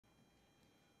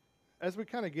as we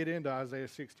kind of get into Isaiah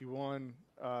 61,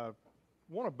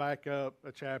 want to back up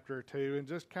a chapter or two and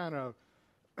just kind of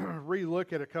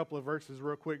re-look at a couple of verses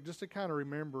real quick, just to kind of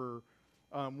remember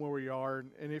where we are.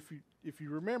 And if you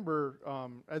remember,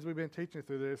 as we've been teaching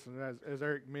through this, and as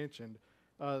Eric mentioned,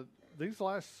 these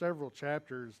last several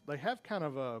chapters, they have kind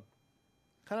of a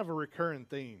recurring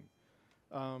theme.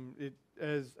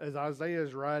 As Isaiah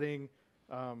is writing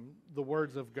the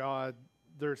words of God,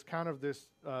 there's kind of this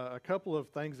a couple of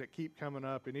things that keep coming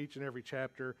up in each and every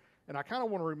chapter, and I kind of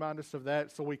want to remind us of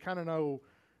that, so we kind of know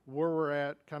where we're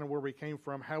at, kind of where we came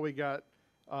from, how we got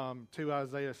to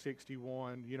Isaiah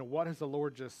 61. You know, what has the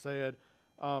Lord just said?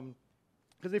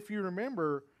 Because if you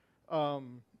remember,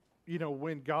 you know,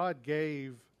 when God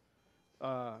gave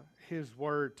His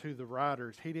word to the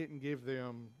writers, He didn't give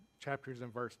them chapters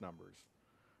and verse numbers.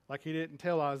 Like He didn't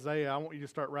tell Isaiah, I want you to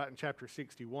start writing chapter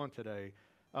 61 today.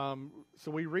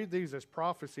 So we read these as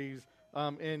prophecies,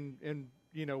 and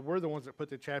you know, we're the ones that put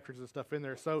the chapters and stuff in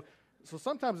there. So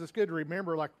sometimes it's good to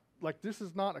remember, like this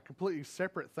is not a completely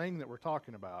separate thing that we're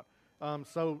talking about.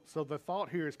 So the thought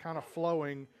here is kind of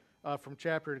flowing from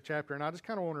chapter to chapter, and I just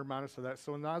kind of want to remind us of that.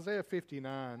 So in Isaiah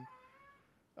 59,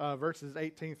 verses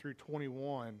 18 through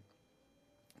 21,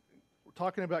 we're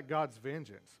talking about God's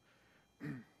vengeance.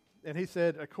 And He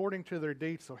said, according to their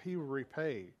deeds, so He will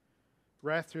repay.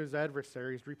 Wrath to His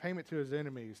adversaries, repayment to His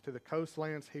enemies. To the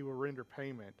coastlands He will render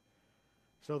payment.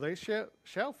 So they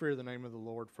shall fear the name of the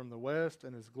Lord from the west,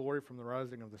 and His glory from the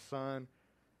rising of the sun.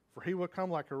 For He will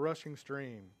come like a rushing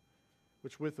stream,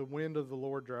 which with the wind of the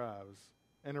Lord drives.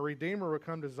 And a Redeemer will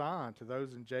come to Zion, to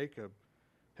those in Jacob,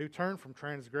 who turn from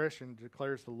transgression,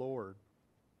 declares the Lord.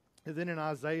 And then in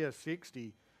Isaiah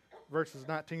 60, verses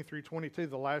 19 through 22,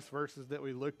 the last verses that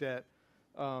we looked at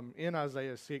in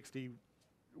Isaiah 60,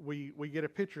 we get a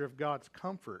picture of God's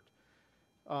comfort.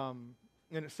 And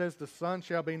it says, the sun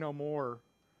shall be no more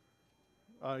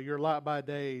your light by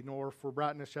day, nor for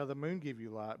brightness shall the moon give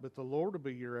you light, but the Lord will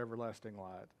be your everlasting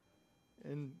light,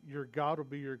 and your God will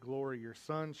be your glory. Your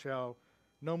sun shall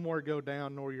no more go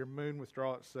down, nor your moon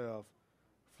withdraw itself,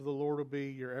 for the Lord will be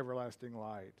your everlasting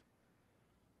light.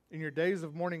 And your days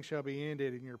of mourning shall be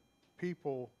ended, and your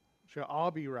people shall all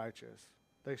be righteous.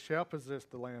 They shall possess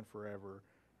the land forever.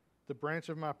 The branch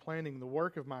of my planting, the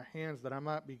work of my hands, that I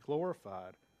might be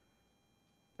glorified.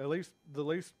 At least the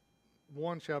least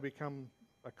one shall become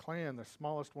a clan, the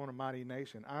smallest one a mighty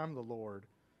nation. I am the Lord.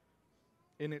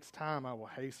 In its time I will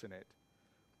hasten it.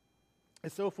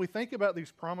 And so if we think about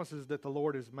these promises that the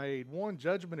Lord has made, one,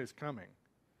 judgment is coming.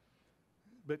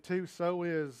 But two, so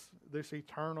is this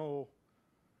eternal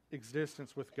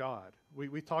existence with God.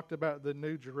 We talked about the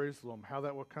New Jerusalem, how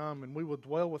that will come, and we will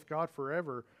dwell with God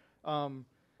forever.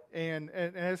 And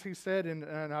as He said in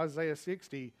Isaiah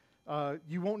 60,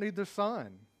 you won't need the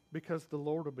sun, because the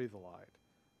Lord will be the light.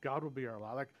 God will be our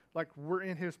light. Like we're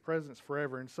in His presence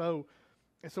forever. And so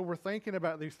we're thinking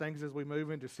about these things as we move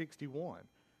into 61.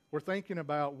 We're thinking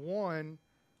about, one,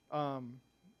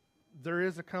 there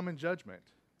is a coming judgment.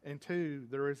 And two,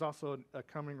 there is also a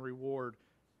coming reward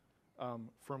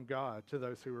from God to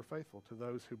those who are faithful, to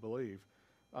those who believe.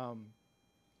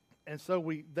 And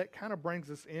so that kind of brings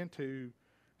us into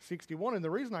 61. And the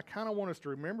reason I kind of want us to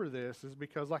remember this is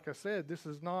because, like I said,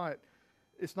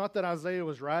 it's not that Isaiah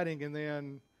was writing and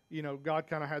then, you know, God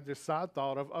kind of had this side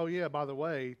thought of, oh yeah, by the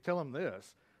way, tell him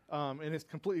this. And it's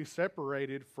completely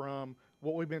separated from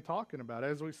what we've been talking about.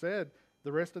 As we said,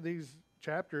 the rest of these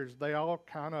chapters, they all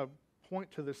kind of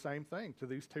point to the same thing, to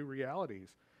these two realities.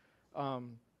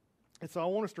 And so I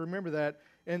want us to remember that.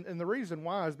 And the reason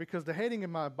why is because the heading in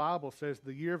my Bible says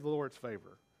the year of the Lord's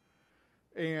favor.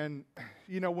 And,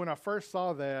 you know, when I first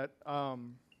saw that,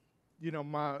 you know,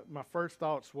 my first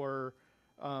thoughts were,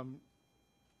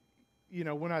 you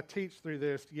know, when I teach through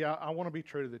this, yeah, I want to be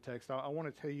true to the text. I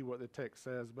want to tell you what the text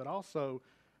says. But also,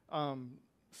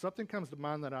 something comes to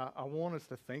mind that I want us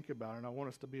to think about and I want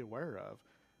us to be aware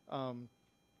of.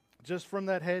 Just from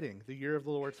that heading, the year of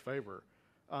the Lord's favor,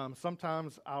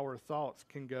 sometimes our thoughts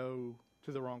can go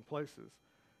to the wrong places.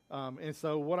 And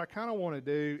so what I kind of want to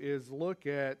do is look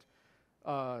at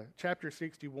chapter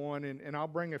 61, and I'll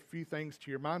bring a few things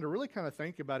to your mind to really kind of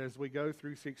think about as we go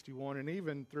through 61 and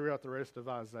even throughout the rest of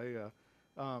Isaiah,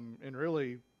 and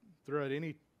really throughout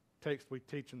any text we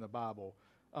teach in the Bible,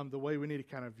 the way we need to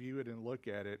kind of view it and look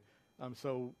at it.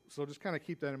 So just kind of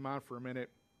keep that in mind for a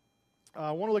minute.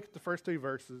 I want to look at the first two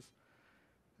verses.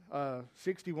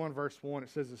 61 verse 1, it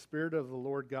says, the Spirit of the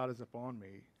Lord God is upon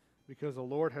me, because the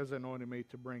Lord has anointed me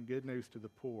to bring good news to the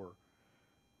poor.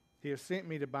 He has sent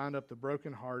me to bind up the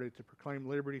brokenhearted, to proclaim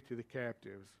liberty to the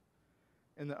captives,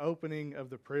 and the opening of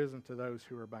the prison to those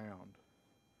who are bound,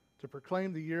 to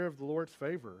proclaim the year of the Lord's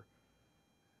favor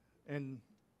and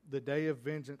the day of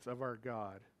vengeance of our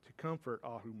God, to comfort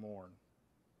all who mourn.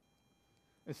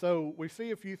 And so we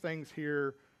see a few things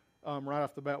here right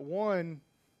off the bat. One,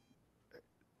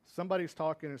 somebody's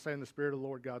talking and saying, the Spirit of the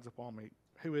Lord God's upon me.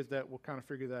 Who is that? We'll kind of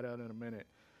figure that out in a minute.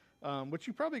 But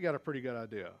you probably got a pretty good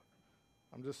idea.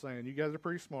 I'm just saying, you guys are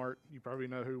pretty smart. You probably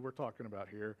know who we're talking about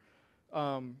here.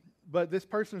 But this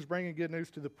person is bringing good news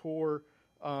to the poor.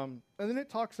 And then it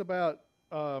talks about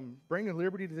bringing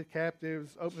liberty to the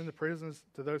captives, opening the prisons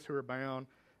to those who are bound.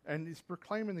 And it's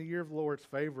proclaiming the year of the Lord's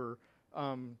favor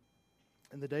and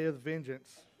the day of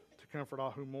vengeance to comfort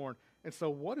all who mourn. And so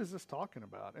what is this talking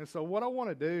about? And so what I want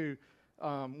to do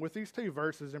with these two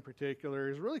verses in particular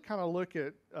is really kind of look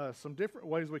at some different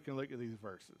ways we can look at these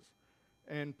verses.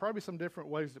 And probably some different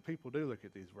ways that people do look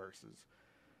at these verses.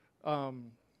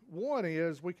 One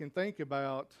is we can think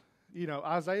about,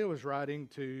 Isaiah was writing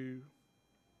to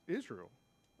Israel.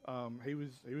 He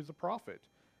was a prophet.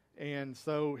 And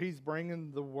so he's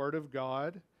bringing the word of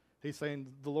God. He's saying,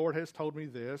 the Lord has told me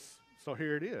this, so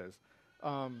here it is.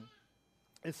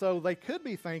 And so they could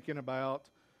be thinking about,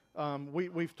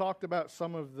 we've talked about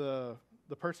some of the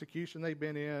persecution they've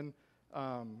been in,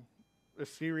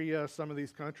 Assyria, some of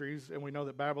these countries, and we know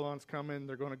that Babylon's coming.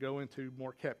 They're going to go into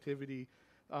more captivity.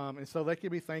 And so they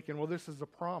could be thinking, well, this is a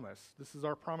promise. This is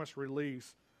our promised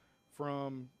release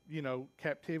from,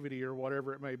 captivity or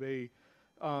whatever it may be.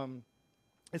 And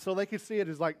so they could see it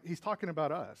as like he's talking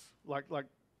about us. Like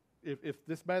if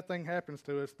this bad thing happens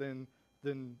to us, then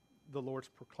the Lord's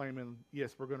proclaiming,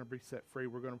 yes, we're going to be set free.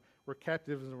 We're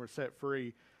captives and we're set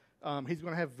free. He's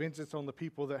going to have vengeance on the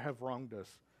people that have wronged us.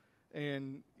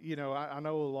 And I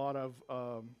know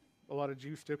a lot of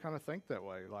Jews still kind of think that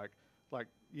way. Like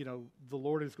the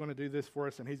Lord is going to do this for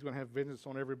us, and He's going to have vengeance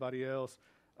on everybody else.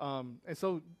 And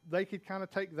so they could kind of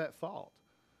take that thought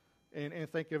and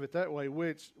think of it that way.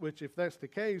 Which if that's the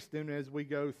case, then as we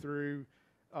go through,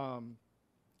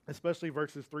 especially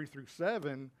verses 3 through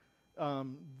 7.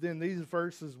 Then these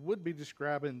verses would be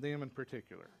describing them in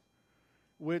particular,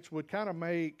 which would kind of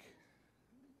make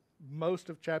most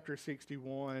of chapter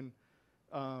 61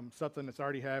 something that's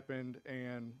already happened,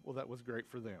 and, well, that was great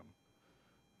for them.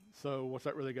 So what's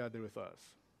that really got to do with us?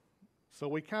 So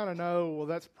we kind of know, well,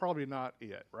 that's probably not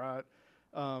it, right?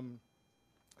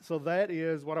 So that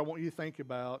is what I want you to think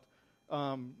about.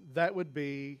 That would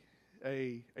be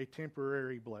a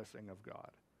temporary blessing of God.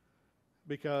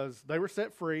 Because they were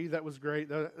set free, that was great.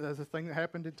 That's a thing that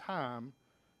happened in time,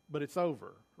 but it's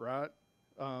over, right?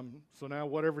 So now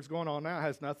whatever's going on now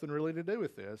has nothing really to do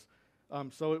with this.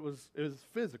 So it was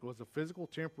physical. It's a physical,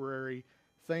 temporary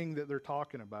thing that they're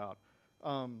talking about.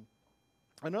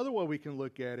 Another way we can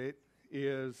look at it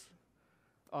is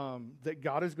that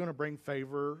God is going to bring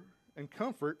favor and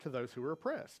comfort to those who are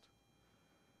oppressed.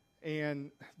 And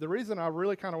the reason I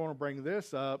really kind of want to bring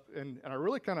this up, and I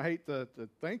really kind of hate to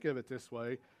think of it this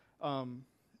way,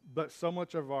 but so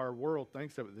much of our world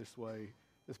thinks of it this way,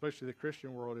 especially the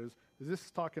Christian world, is this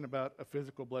is talking about a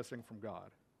physical blessing from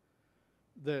God.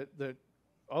 That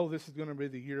this is going to be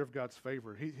the year of God's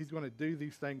favor. He's going to do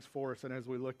these things for us, and as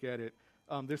we look at it,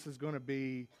 this is going to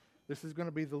be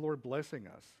the Lord blessing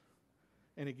us.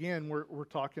 And again, we're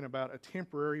talking about a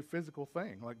temporary physical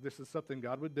thing. Like this is something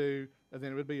God would do, and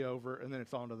then it would be over, and then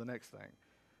it's on to the next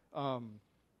thing.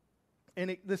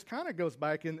 And this kind of goes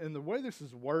back, in the way this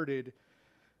is worded,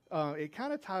 it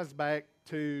kind of ties back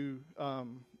to,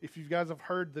 if you guys have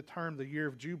heard the term, the year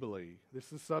of Jubilee.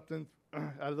 This is something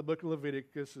out of the book of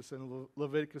Leviticus. It's in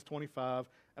Leviticus 25,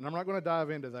 and I'm not going to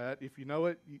dive into that. If you know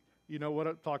it, you know what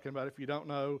I'm talking about. If you don't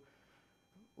know,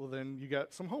 well, then you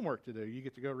got some homework to do. You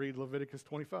get to go read Leviticus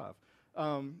 25.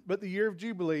 But the year of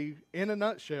Jubilee, in a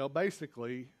nutshell,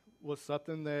 basically, was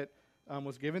something that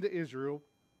was given to Israel.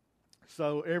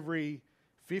 So every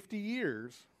 50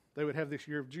 years, they would have this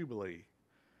year of Jubilee.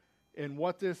 And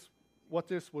what this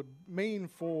would mean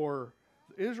for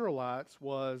the Israelites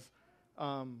was,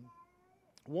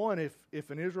 one, if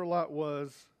an Israelite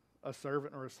was a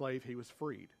servant or a slave, he was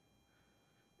freed.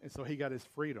 And so he got his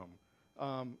freedom.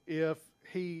 If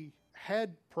he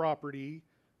had property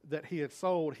that he had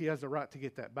sold, he has a right to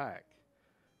get that back.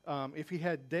 If he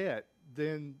had debt,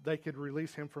 then they could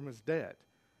release him from his debt.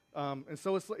 And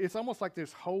so it's almost like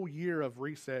this whole year of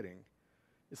resetting.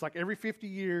 It's like every 50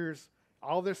 years,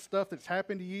 all this stuff that's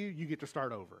happened to you, you get to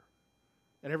start over.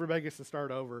 And everybody gets to start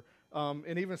over.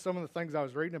 And even some of the things I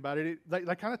was reading about it,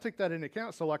 they kind of took that into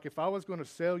account. So like if I was going to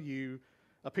sell you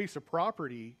a piece of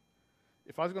property,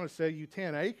 if I was going to sell you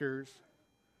 10 acres,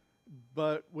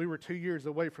 but we were 2 years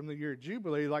away from the year of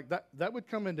Jubilee, like that would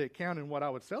come into account in what I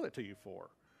would sell it to you for.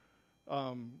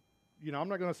 I'm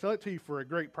not going to sell it to you for a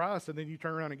great price and then you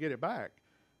turn around and get it back.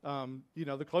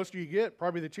 The closer you get,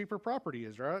 probably the cheaper property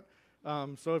is, right?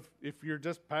 So if you're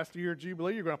just past a year of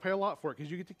Jubilee, you're going to pay a lot for it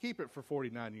because you get to keep it for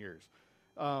 49 years.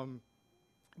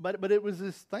 But it was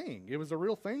this thing. It was a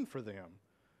real thing for them.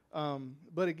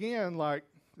 But again, like,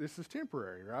 this is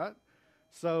temporary, right?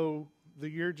 So the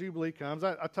year of Jubilee comes.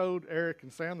 I told Eric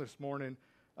and Sam this morning,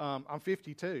 I'm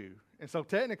 52. And so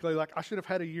technically, like, I should have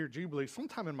had a year of Jubilee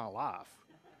sometime in my life.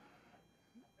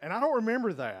 And I don't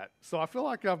remember that. So I feel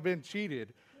like I've been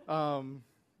cheated. I'm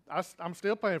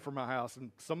still paying for my house,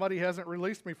 and somebody hasn't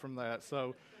released me from that.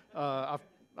 So I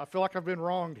feel like I've been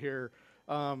wronged here.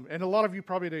 And a lot of you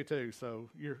probably do too, so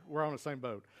we're on the same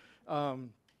boat.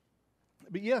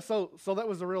 But yeah, so that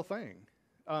was the real thing.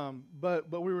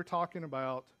 But we were talking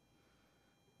about,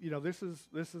 this is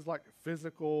like a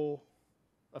physical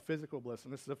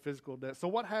blessing. This is a physical death. So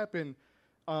what happened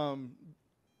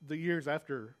the years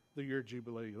after the year of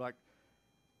Jubilee? Like,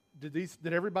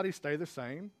 did everybody stay the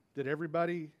same? Did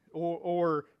everybody,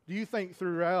 or do you think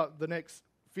throughout the next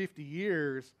 50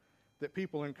 years that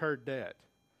people incurred debt,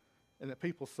 and that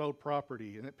people sold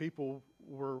property, and that people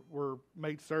were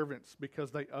made servants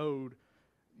because they owed?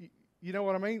 You know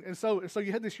what I mean? And so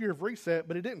you had this year of reset,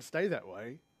 but it didn't stay that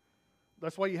way.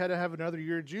 That's why you had to have another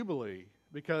year of Jubilee,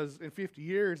 because in 50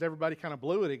 years, everybody kind of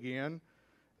blew it again,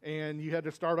 and you had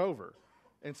to start over.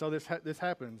 And so this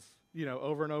happens,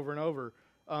 over and over and over.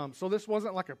 So this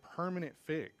wasn't like a permanent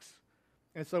fix.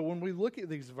 And so when we look at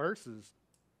these verses,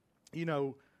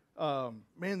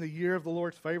 man, the year of the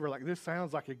Lord's favor, like, this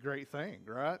sounds like a great thing,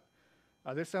 right?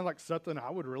 This sounds like something I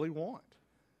would really want.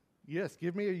 Yes,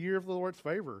 give me a year of the Lord's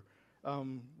favor,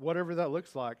 whatever that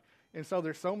looks like. And so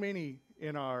there's so many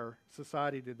in our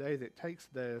society today that takes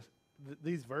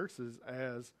these verses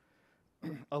as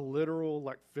a literal,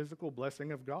 like, physical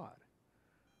blessing of God.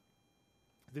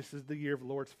 This is the year of the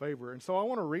Lord's favor. And so I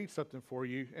want to read something for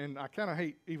you, and I kind of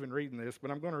hate even reading this,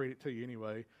 but I'm going to read it to you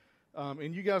anyway.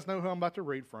 And you guys know who I'm about to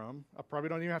read from. I probably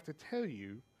don't even have to tell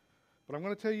you, but I'm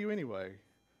going to tell you anyway.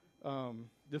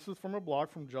 This is from a blog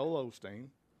from Joel Osteen.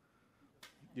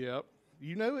 Yep.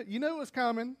 You know it. You know it's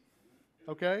coming.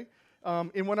 Okay?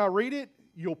 And when I read it,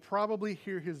 you'll probably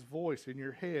hear his voice in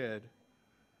your head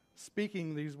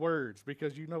speaking these words,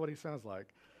 because you know what he sounds like.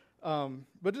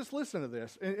 But just listen to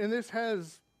this. And this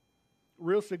has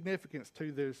real significance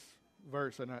to this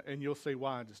verse, and you'll see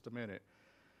why in just a minute.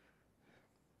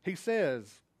 He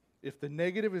says, if the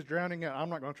negative is drowning out, I'm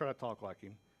not going to try to talk like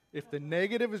him. If the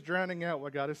negative is drowning out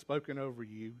what God has spoken over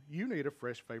you, you need a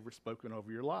fresh favor spoken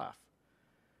over your life.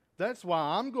 That's why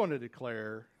I'm going to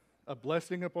declare a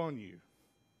blessing upon you.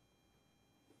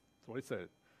 That's what he said.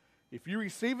 If you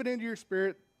receive it into your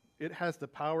spirit, it has the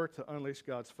power to unleash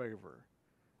God's favor.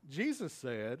 Jesus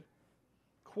said,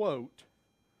 quote,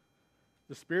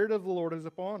 the Spirit of the Lord is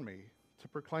upon me to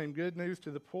proclaim good news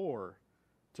to the poor,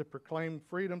 to proclaim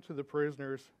freedom to the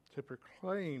prisoners, to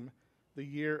proclaim the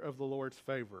year of the Lord's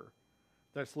favor.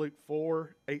 That's Luke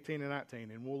 4:18 and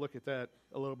 19, and we'll look at that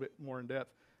a little bit more in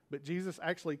depth. But Jesus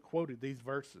actually quoted these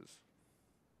verses.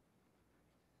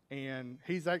 And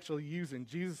he's actually using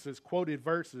Jesus' quoted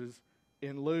verses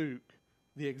in Luke,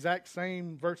 the exact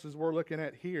same verses we're looking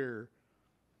at here,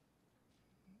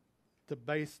 to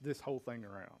base this whole thing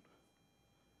around.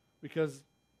 Because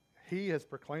he has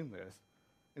proclaimed this.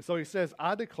 And so he says,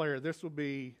 I declare this will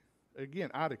be,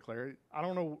 again, I declare it. I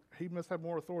don't know, he must have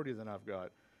more authority than I've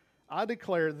got. I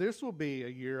declare this will be a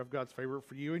year of God's favor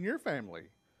for you and your family.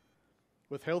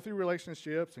 With healthy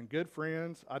relationships and good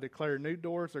friends, I declare new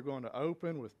doors are going to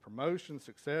open with promotion,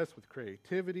 success, with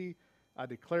creativity. I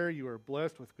declare you are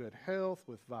blessed with good health,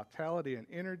 with vitality and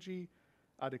energy.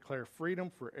 I declare freedom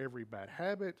for every bad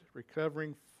habit,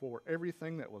 recovering for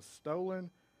everything that was stolen.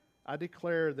 I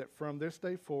declare that from this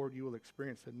day forward, you will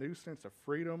experience a new sense of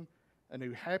freedom, a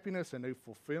new happiness, a new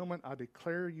fulfillment. I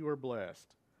declare you are blessed.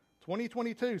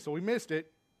 2022, so we missed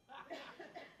it.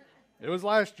 It was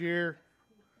last year.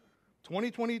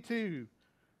 2022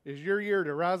 is your year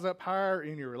to rise up higher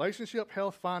in your relationship,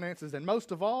 health, finances, and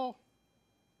most of all,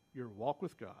 your walk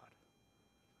with God.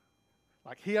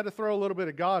 Like, he had to throw a little bit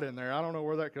of God in there. I don't know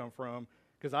where that come from,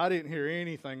 because I didn't hear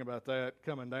anything about that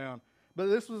coming down. But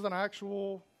this was an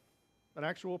actual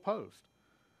post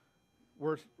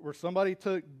where somebody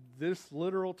took this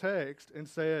literal text and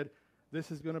said, this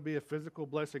is going to be a physical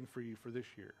blessing for you for this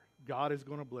year. God is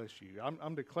going to bless you.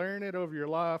 I'm declaring it over your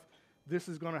life. This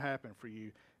is going to happen for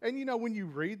you. And when you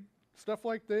read stuff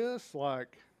like this,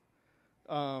 like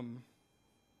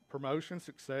promotion,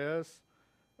 success,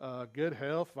 good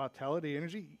health, vitality,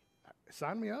 energy,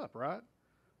 sign me up, right?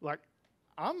 Like,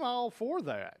 I'm all for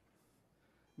that.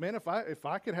 man, if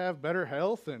I could have better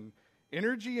health and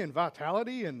energy and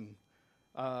vitality and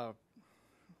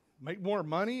make more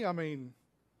money, I mean,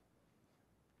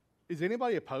 is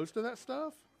anybody opposed to that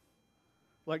stuff?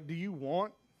 Like, do you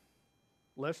want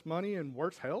less money and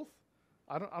worse health?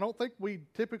 I don't think we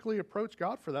typically approach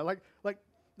God for that. Like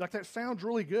that sounds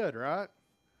really good, right?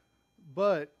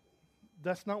 But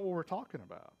that's not what we're talking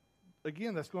about.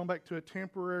 Again, that's going back to a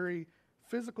temporary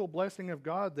physical blessing of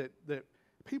God that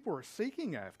people are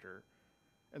seeking after.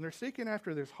 And they're seeking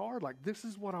after this hard, like, this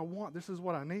is what I want, this is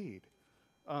what I need.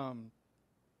 But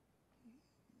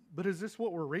is this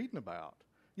what we're reading about?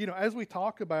 You know, as we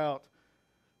talk about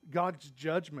God's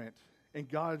judgment and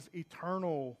God's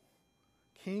eternal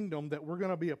kingdom that we're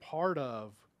going to be a part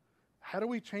of, how do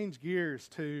we change gears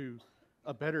to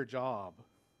a better job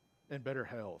and better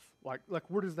health? Like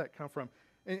where does that come from?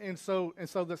 And so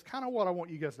that's kind of what I want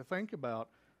you guys to think about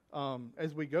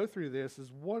as we go through this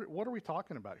is what are we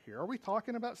talking about here? Are we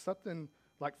talking about something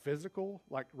like physical,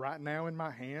 like right now in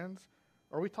my hands?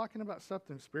 Or are we talking about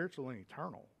something spiritual and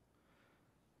eternal?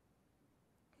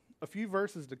 A few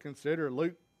verses to consider.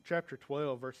 Luke chapter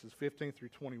 12, verses 15 through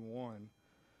 21,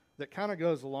 that kind of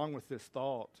goes along with this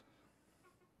thought.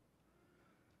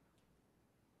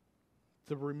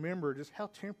 To remember just how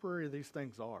temporary these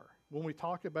things are. When we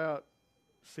talk about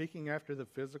seeking after the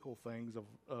physical things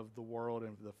of the world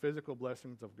and the physical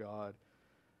blessings of God,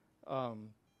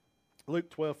 Luke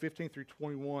 12, 15 through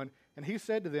 21, and he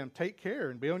said to them, take care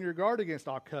and be on your guard against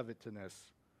all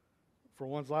covetousness, for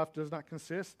one's life does not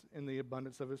consist in the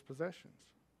abundance of his possessions.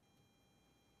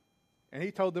 And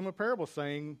he told them a parable,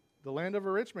 saying, the land of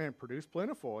a rich man produced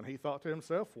plentiful, and he thought to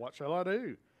himself, what shall I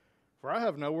do? For I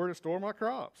have nowhere to store my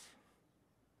crops.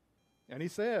 And he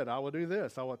said, I will do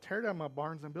this. I will tear down my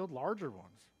barns and build larger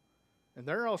ones. And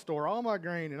there I'll store all my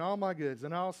grain and all my goods.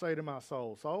 And I'll say to my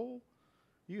soul, soul,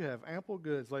 you have ample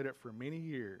goods laid up for many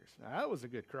years. Now, that was a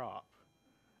good crop.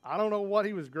 I don't know what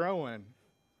he was growing,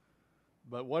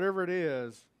 but whatever it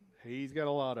is, he's got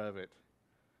a lot of it.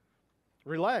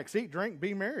 Relax, eat, drink,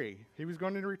 be merry. He was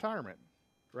going into retirement,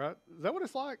 right? Is that what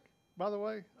it's like, by the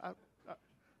way?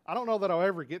 I don't know that I'll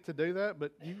ever get to do that,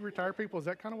 but you retired people, is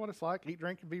that kind of what it's like? Eat,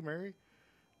 drink, and be merry?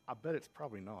 I bet it's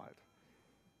probably not.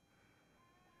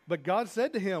 But God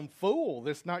said to him, fool,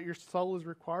 this night your soul is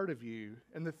required of you,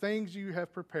 and the things you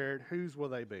have prepared, whose will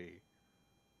they be?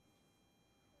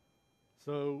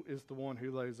 So is the one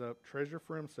who lays up treasure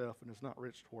for himself and is not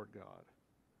rich toward God.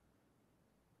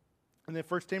 And then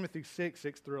 1 Timothy 6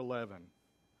 through 11.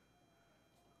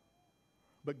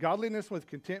 But godliness with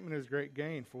contentment is great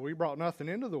gain, for we brought nothing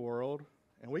into the world,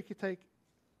 and we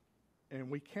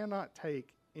cannot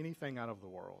take anything out of the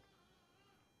world.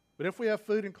 But if we have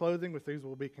food and clothing, with these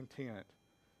we'll be content.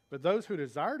 But those who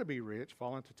desire to be rich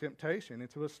fall into temptation,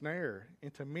 into a snare,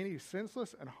 into many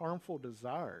senseless and harmful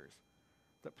desires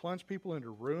that plunge people into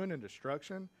ruin and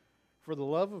destruction. For the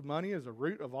love of money is a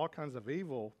root of all kinds of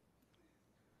evil.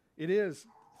 It is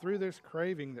through this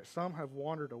craving that some have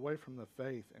wandered away from the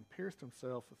faith and pierced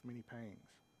themselves with many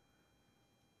pangs.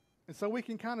 And so we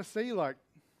can kind of see, like,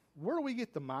 where do we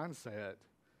get the mindset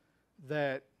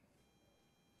that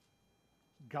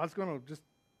God's going to just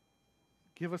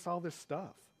give us all this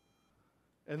stuff?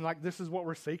 And, like, this is what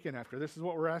we're seeking after. This is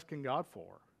what we're asking God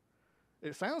for.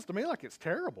 It sounds to me like it's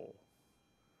terrible.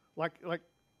 Like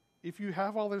if you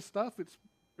have all this stuff,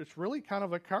 it's really kind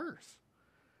of a curse.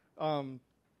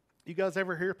 You guys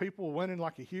ever hear people winning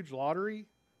like a huge lottery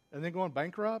and then going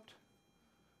bankrupt?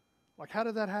 Like, how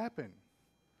did that happen?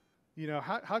 You know,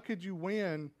 how could you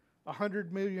win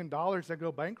 $100 million that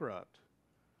go bankrupt?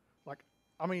 Like,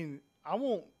 I mean, I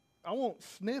won't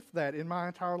sniff that in my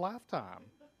entire lifetime.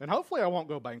 And hopefully I won't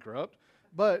go bankrupt.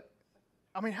 But,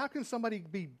 I mean, how can somebody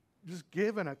be just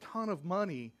given a ton of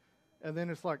money and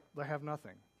then it's like they have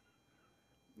nothing?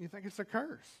 You think it's a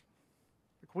curse.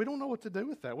 We don't know what to do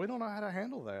with that. We don't know how to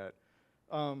handle that.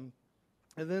 And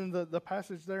then the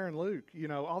passage there in Luke, you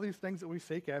know, all these things that we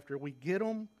seek after, we get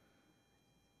them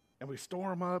and we store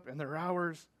them up and they're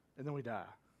ours and then we die.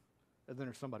 And then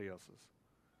there's somebody else's.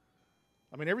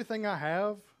 I mean, everything I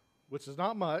have, which is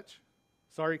not much,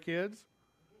 sorry kids,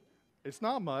 it's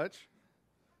not much,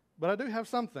 but I do have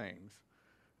some things.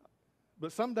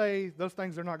 But someday those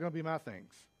things are not going to be my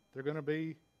things. They're going to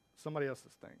be somebody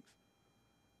else's things.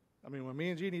 I mean, when me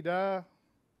and Jeannie die,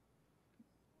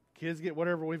 kids get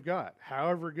whatever we've got.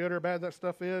 However good or bad that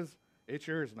stuff is, it's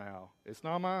yours now. It's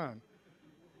not mine.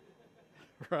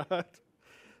 Right?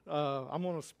 I'm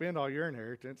going to spend all your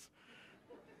inheritance.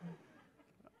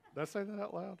 Did I say that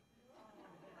out loud?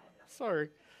 Sorry.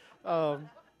 But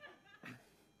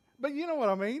you know what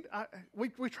I mean.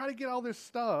 We try to get all this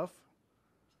stuff,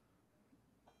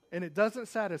 and it doesn't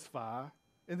satisfy,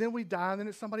 and then we die, and then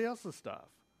it's somebody else's stuff.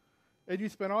 And you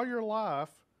spend all your life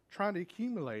trying to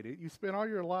accumulate it. You spend all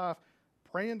your life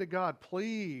praying to God,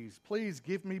 please, please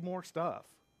give me more stuff.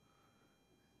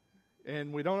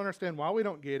 And we don't understand why we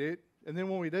don't get it. And then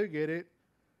when we do get it,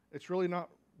 it's really not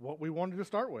what we wanted to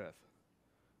start with.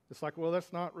 It's like, well,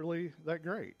 that's not really that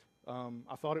great.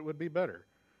 I thought it would be better.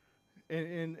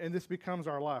 And this becomes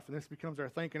our life, and this becomes our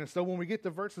thinking. And so when we get to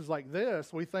verses like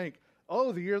this, we think,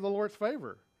 oh, the year of the Lord's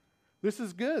favor. This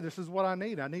is good. This is what I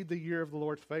need. I need the year of the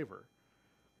Lord's favor.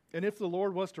 And if the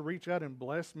Lord was to reach out and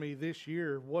bless me this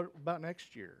year, what about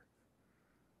next year?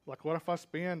 Like, what if I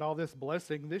spend all this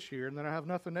blessing this year and then I have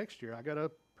nothing next year? I got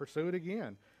to pursue it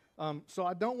again. So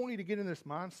I don't want you to get in this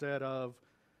mindset of,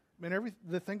 man,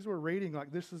 the things we're reading,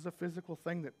 like this is a physical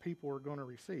thing that people are going to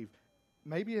receive.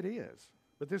 Maybe it is,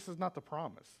 but this is not the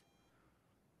promise.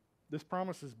 This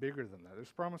promise is bigger than that.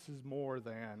 This promise is more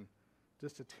than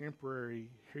just a temporary,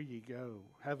 here you go,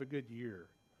 have a good year.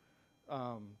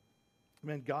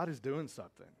 Man, God is doing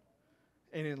something.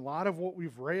 And in light of what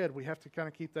we've read, we have to kind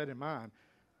of keep that in mind.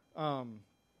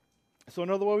 So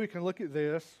another way we can look at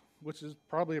this, which is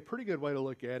probably a pretty good way to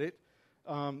look at it,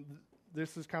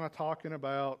 this is kind of talking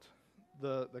about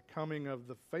the coming of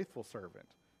the faithful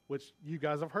servant, which you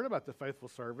guys have heard about the faithful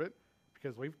servant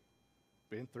because we've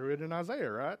been through it in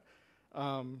Isaiah, right?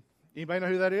 Anybody know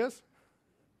who that is?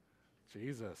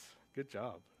 Jesus. Good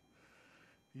job.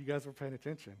 You guys were paying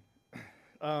attention.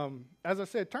 As I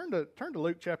said, turn to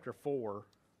Luke chapter 4.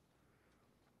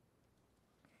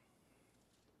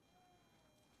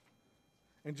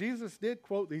 And Jesus did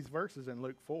quote these verses in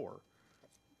Luke 4.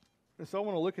 And so I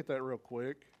want to look at that real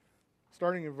quick.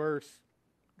 Starting in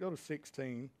go to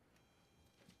 16.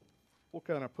 We'll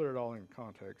kind of put it all in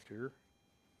context here.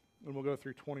 And we'll go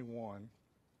through 21.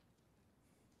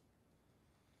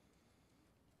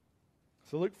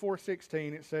 So Luke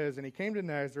 4:16, it says, "And he came to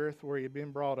Nazareth where he had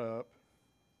been brought up.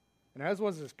 And as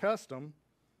was his custom,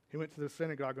 he went to the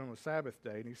synagogue on the Sabbath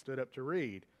day, and he stood up to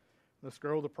read. The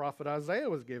scroll of the prophet Isaiah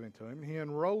was given to him, and he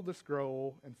unrolled the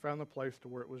scroll and found the place to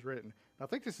where it was written." Now, I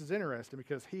think this is interesting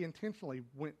because he intentionally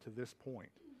went to this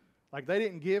point. Like, they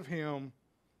didn't give him,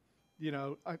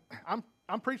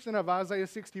 I'm preaching of Isaiah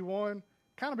 61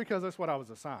 kind of because that's what I was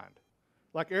assigned.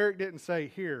 Like, Eric didn't say,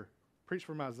 here, preach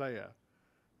from Isaiah.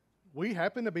 We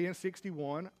happen to be in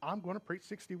 61. I'm going to preach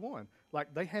 61.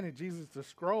 Like, they handed Jesus the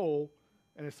scroll,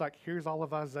 and it's like, here's all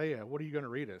of Isaiah. What are you going to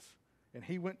read us? And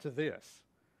he went to this.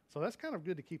 So that's kind of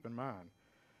good to keep in mind.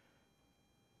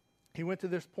 He went to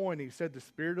this point. He said, "The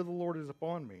Spirit of the Lord is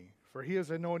upon me, for he has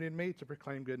anointed me to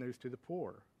proclaim good news to the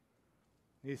poor.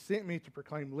 He has sent me to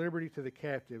proclaim liberty to the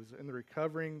captives and the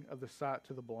recovering of the sight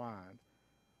to the blind,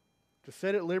 to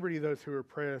set at liberty those who are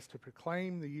oppressed, to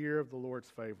proclaim the year of the Lord's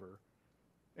favor."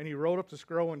 And he rolled up the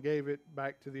scroll and gave it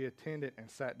back to the attendant and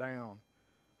sat down.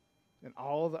 And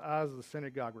all the eyes of the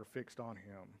synagogue were fixed on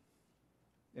him.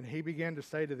 And he began to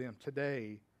say to them,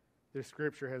 "Today, this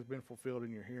scripture has been fulfilled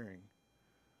in your hearing."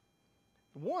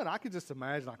 One, I could just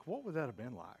imagine, like, what would that have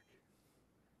been like?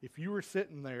 If you were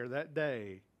sitting there that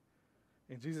day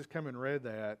and Jesus came and read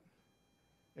that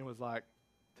and was like,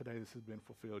 "Today this has been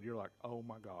fulfilled." You're like, oh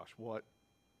my gosh, what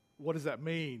does that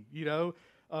mean?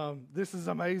 This is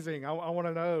amazing. I want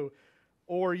to know.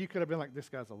 Or you could have been like, this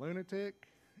guy's a lunatic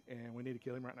and we need to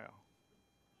kill him right now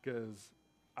because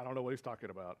I don't know what he's talking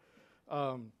about.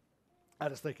 I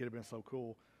just think it would have been so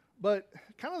cool. But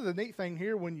kind of the neat thing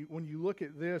here, when you look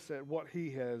at this, at what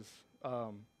he has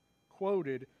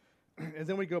quoted, and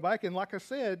then we go back, and like I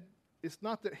said, it's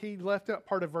not that he left out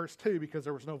part of verse 2 because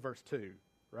there was no verse 2,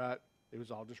 right? It was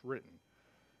all just written.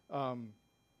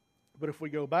 But if we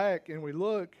go back and we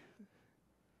look,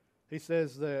 he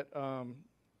says that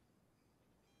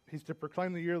he's to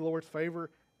proclaim the year of the Lord's favor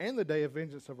and the day of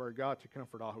vengeance of our God to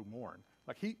comfort all who mourn.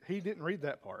 Like he didn't read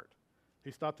that part.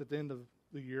 He stopped at the end of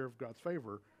the year of God's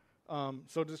favor.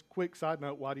 So just quick side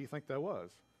note, why do you think that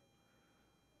was?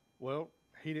 Well,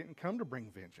 he didn't come to bring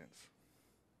vengeance.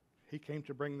 He came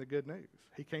to bring the good news.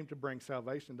 He came to bring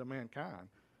salvation to mankind.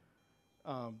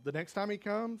 The next time he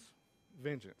comes,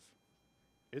 vengeance.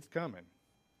 It's coming.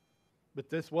 But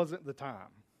this wasn't the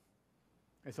time.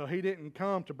 And so he didn't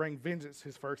come to bring vengeance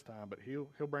his first time, but he'll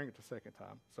bring it the second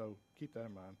time. So keep that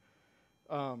in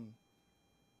mind.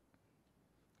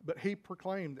 But he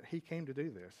proclaimed that he came to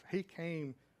do this. He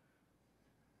came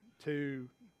to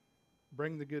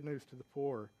bring the good news to the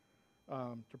poor,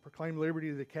 to proclaim liberty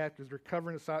to the captives,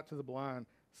 recovering the sight to the blind,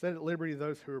 set at liberty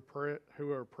those who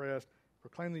are oppressed,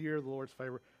 proclaim the year of the Lord's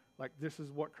favor. Like, this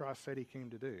is what Christ said he came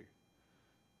to do.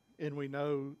 And we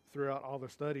know throughout all the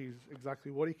studies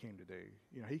exactly what he came to do.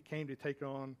 He came to take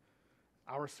on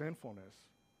our sinfulness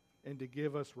and to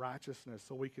give us righteousness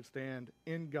so we could stand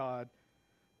in God,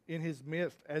 in his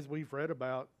midst, as we've read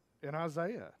about in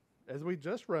Isaiah, as we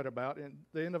just read about in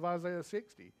the end of Isaiah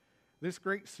 60. This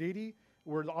great city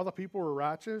where all the people were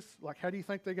righteous, like how do you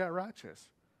think they got righteous?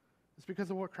 It's because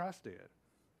of what Christ did.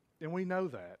 And we know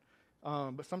that.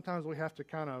 But sometimes we have to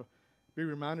kind of be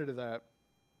reminded of that.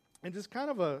 And just kind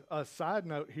of a side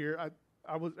note here,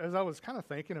 as I was kind of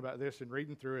thinking about this and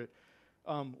reading through it,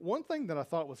 one thing that I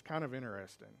thought was kind of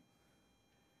interesting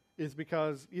is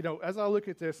because, as I look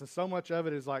at this, and so much of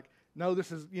it is like, no,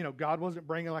 this is, God wasn't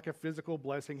bringing like a physical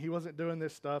blessing. He wasn't doing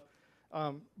this stuff.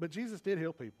 But Jesus did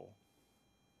heal people.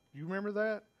 You remember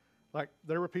that? Like,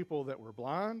 there were people that were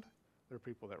blind. There were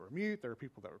people that were mute. There were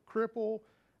people that were crippled.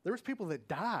 There was people that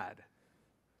died.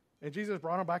 And Jesus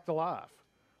brought them back to life.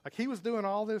 Like, he was doing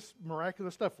all this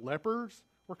miraculous stuff. Lepers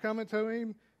were coming to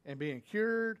him and being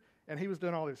cured. And he was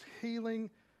doing all this healing.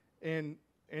 And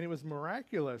it was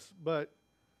miraculous. But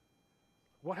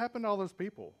what happened to all those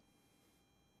people?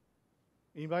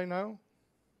 Anybody know?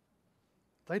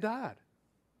 They died.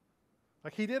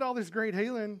 Like, he did all this great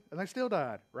healing, and they still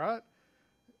died, right?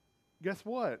 Guess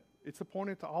what? It's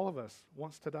appointed to all of us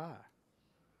once to die.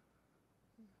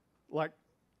 Like,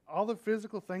 all the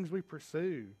physical things we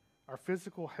pursue, our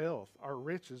physical health, our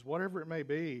riches, whatever it may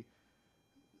be,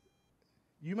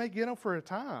 you may get them for a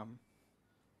time,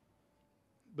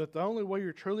 but the only way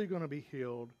you're truly going to be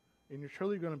healed and you're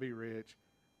truly going to be rich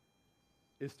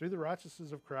is through the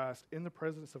righteousness of Christ in the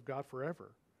presence of God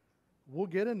forever. We'll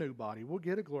get a new body. We'll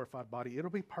get a glorified body.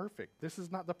 It'll be perfect. This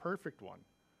is not the perfect one.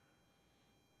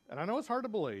 And I know it's hard to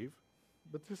believe,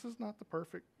 but this is not the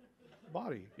perfect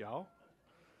body, y'all.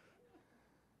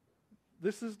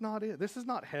 This is not it. This is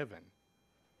not heaven,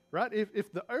 right?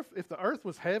 If the earth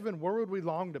was heaven, where would we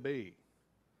long to be,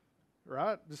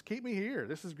 right? Just keep me here.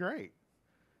 This is great.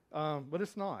 But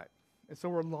it's not. And so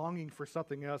we're longing for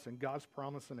something else, and God's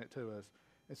promising it to us.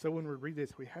 And so when we read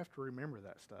this, we have to remember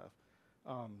that stuff.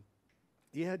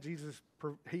 Yeah, Jesus,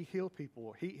 he healed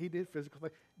people. He did physical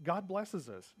things. God blesses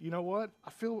us. You know what? I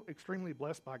feel extremely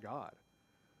blessed by God.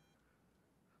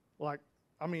 Like,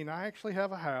 I actually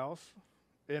have a house,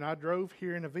 and I drove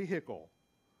here in a vehicle.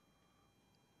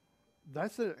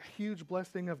 That's a huge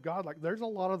blessing of God. Like, there's a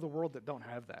lot of the world that don't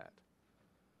have that.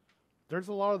 There's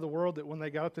a lot of the world that when they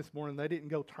got up this morning, they didn't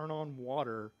go turn on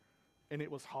water, and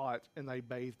it was hot, and they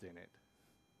bathed in it.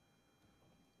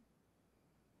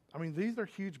 These are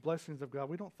huge blessings of God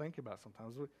we don't think about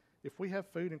sometimes. If we have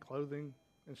food and clothing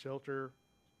and shelter,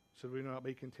 should we not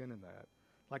be content in that?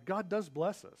 Like, God does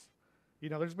bless us.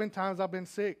 There's been times I've been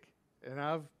sick, and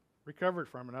I've recovered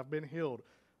from it. I've been healed.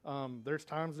 There's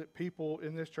times that people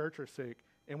in this church are sick,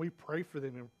 and we pray for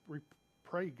them, and we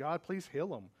pray, God, please heal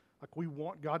them. Like, we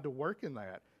want God to work in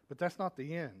that, but that's not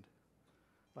the end.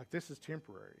 Like, this is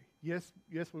temporary. Yes,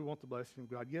 we want the blessing of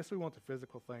God. Yes, we want the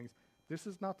physical things. This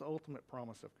is not the ultimate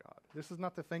promise of God. This is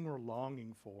not the thing we're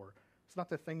longing for. It's not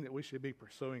the thing that we should be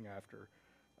pursuing after.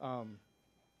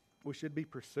 We should be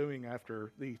pursuing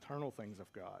after the eternal things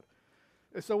of God.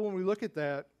 And so when we look at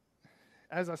that,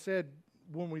 as I said,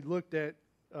 when we looked at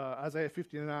Isaiah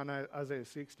 59 and Isaiah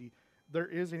 60, there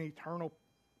is an eternal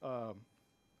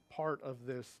part of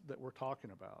this that we're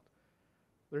talking about.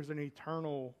 There's an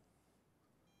eternal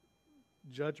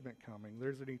judgment coming.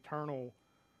 There's an eternal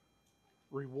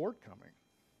reward coming.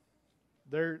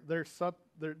 There's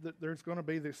going to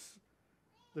be this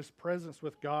presence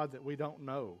with God that we don't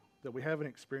know, that we haven't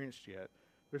experienced yet.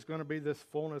 There's going to be this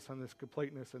fullness and this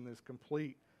completeness and this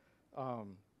complete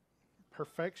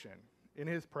perfection in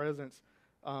His presence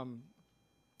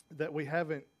that we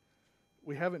haven't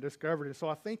discovered. And so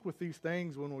I think with these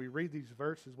things, when we read these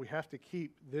verses, we have to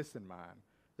keep this in mind,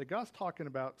 that God's talking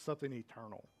about something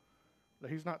eternal, that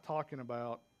He's not talking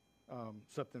about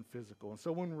something physical. And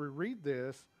so when we read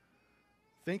this,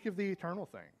 think of the eternal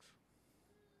things.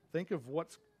 Think of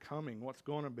what's coming, what's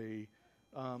going to be,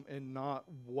 and not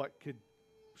what could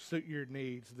suit your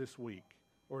needs this week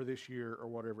or this year or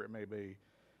whatever it may be.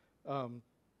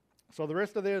 So the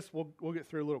rest of this, we'll get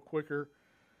through a little quicker.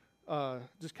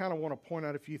 Just kind of want to point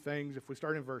out a few things. If we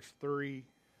start in verse 3,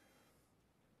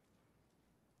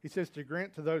 he says, to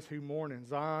grant to those who mourn in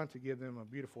Zion, to give them a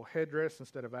beautiful headdress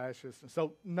instead of ashes. And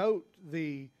so note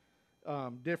the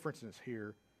differences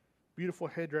here. Beautiful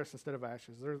headdress instead of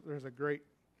ashes. There's a great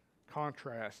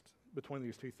contrast between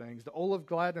these two things. The oil of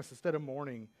gladness instead of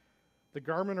mourning. The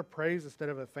garment of praise instead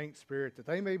of a faint spirit, that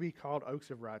they may be called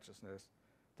oaks of righteousness.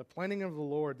 The planting of the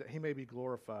Lord, that He may be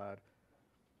glorified.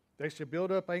 They shall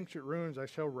build up ancient ruins. They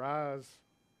shall rise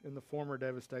in the former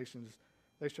devastations.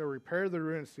 They shall repair the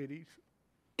ruined cities.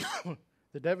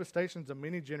 the devastations of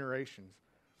many generations.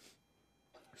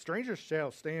 Strangers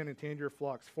shall stand and tend your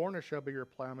flocks. Foreigners shall be your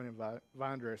plowmen and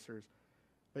vinedressers.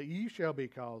 But you shall be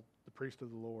called the priest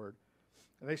of the Lord.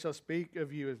 And they shall speak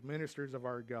of you as ministers of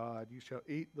our God. You shall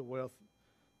eat the wealth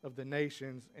of the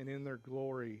nations, and in their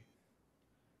glory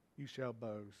you shall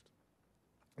boast.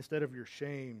 Instead of your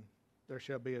shame, there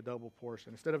shall be a double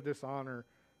portion. Instead of dishonor,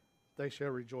 they shall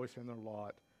rejoice in their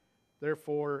lot.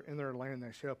 Therefore, in their land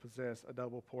they shall possess a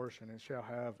double portion and shall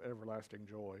have everlasting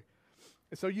joy.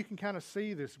 And so you can kind of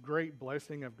see this great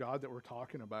blessing of God that we're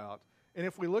talking about. And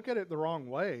if we look at it the wrong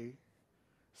way,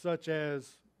 such as,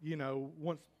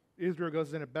 once Israel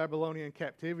goes into Babylonian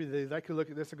captivity, they could look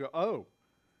at this and go, oh,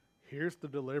 here's the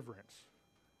deliverance.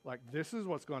 Like, this is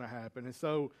what's going to happen. And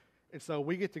so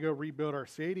we get to go rebuild our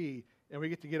city, and we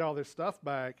get to get all this stuff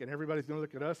back, and everybody's going to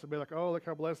look at us and be like, oh, look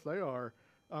how blessed they are.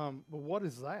 But what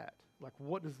is that? Like,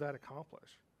 what does that accomplish?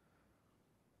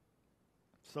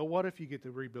 So what if you get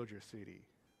to rebuild your city?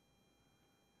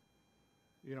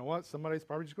 You know what? Somebody's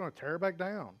probably just going to tear it back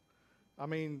down. I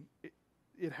mean,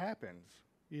 it happens,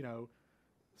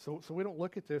 So we don't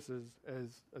look at this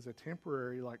as a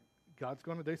temporary, like, God's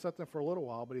going to do something for a little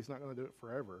while, but he's not going to do it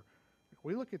forever.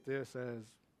 We look at this as,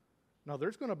 no,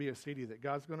 there's going to be a city that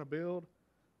God's going to build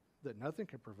that nothing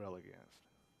can prevail against.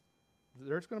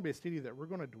 There's going to be a city that we're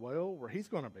going to dwell where he's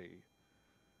going to be.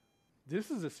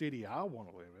 This is a city I want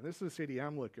to live in. This is a city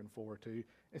I'm looking forward to.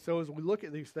 And so as we look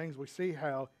at these things, we see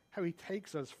how he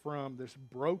takes us from this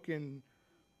broken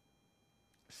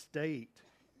state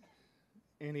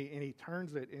and he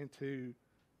turns it into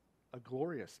a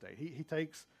glorious state. He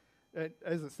takes,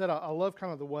 as it said, I love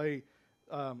kind of the way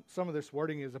some of this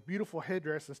wording is, a beautiful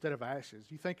headdress instead of ashes.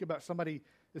 You think about somebody,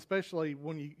 especially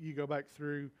when you go back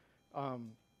through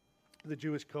the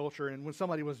Jewish culture, and when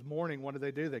somebody was mourning, what did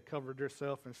they do? They covered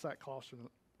themselves in sackcloth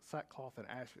and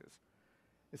ashes.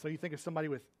 And so you think of somebody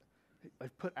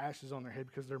they've put ashes on their head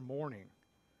because they're mourning.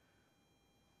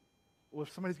 Well,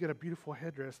 if somebody's got a beautiful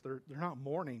headdress, they're not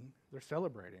mourning, they're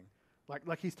celebrating.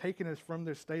 Like he's taken us from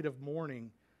this state of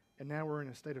mourning, and now we're in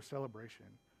a state of celebration.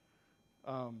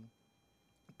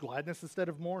 Gladness instead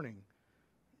of mourning.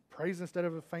 Praise instead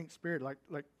of a faint spirit. Like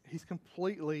he's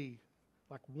completely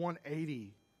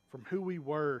 180 from who we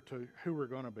were to who we're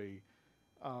going to be.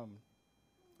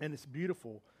 And it's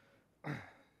beautiful.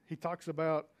 He talks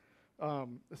about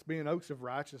us being oaks of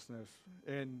righteousness.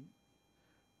 And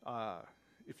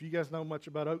if you guys know much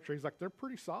about oak trees, they're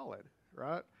pretty solid,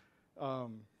 right?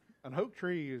 An oak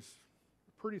tree is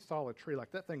a pretty solid tree.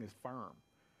 That thing is firm.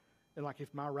 And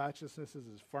if my righteousness is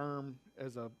as firm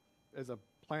as a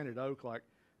planted oak,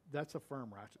 that's a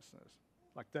firm righteousness.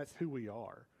 That's who we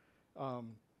are.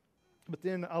 But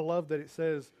then I love that it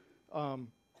says, the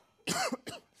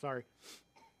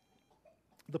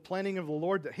planting of the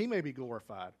Lord that he may be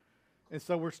glorified. And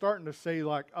so we're starting to see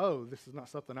oh, this is not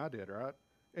something I did, right?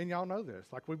 And y'all know this.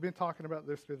 We've been talking about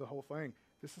this through the whole thing.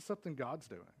 This is something God's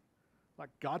doing.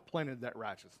 God planted that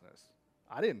righteousness.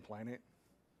 I didn't plant it.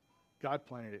 God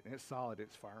planted it, and it's solid,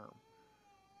 it's firm.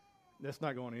 That's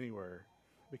not going anywhere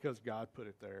because God put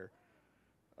it there.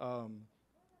 And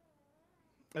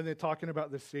then talking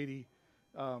about the city,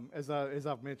 as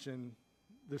I've mentioned,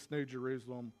 this New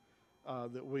Jerusalem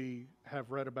that we have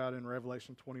read about in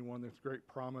Revelation 21, this great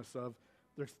promise of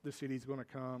the city's going to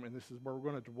come, and this is where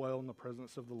we're going to dwell in the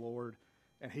presence of the Lord,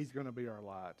 and he's going to be our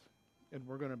light, and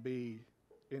we're going to be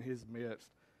in his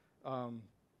midst.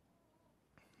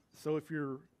 So if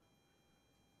your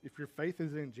faith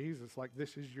is in Jesus,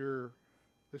 this is your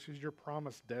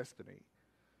promised destiny.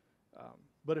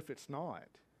 But if it's not,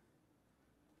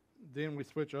 then we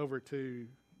switch over to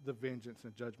the vengeance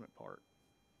and judgment part.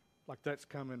 That's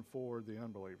coming for the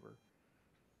unbeliever.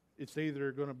 It's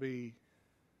either going to be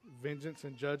vengeance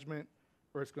and judgment,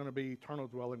 or it's going to be eternal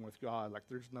dwelling with God.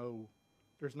 There's no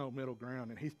middle ground,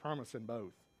 and he's promising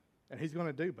both, and he's going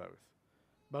to do both.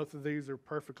 Both of these are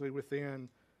perfectly within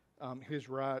his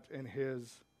right and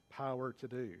his power to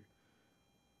do,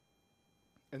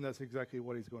 and that's exactly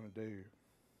what he's going to do.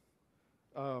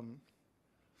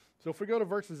 So if we go to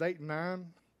verses 8 and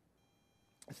 9,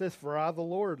 it says, "For I, the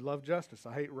Lord, love justice.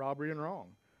 I hate robbery and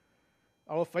wrong.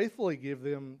 I will faithfully give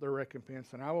them their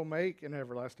recompense, and I will make an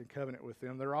everlasting covenant with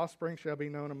them. Their offspring shall be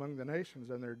known among the nations,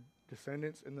 and their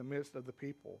descendants in the midst of the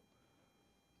people.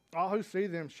 All who see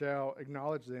them shall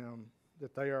acknowledge them,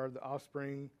 that they are the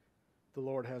offspring the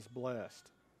Lord has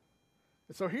blessed."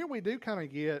 And so here we do kind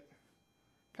of get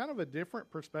kind of a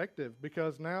different perspective,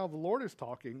 because now the Lord is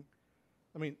talking.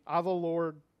 I, the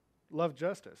Lord, love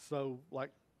justice. So,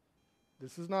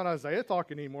 this is not Isaiah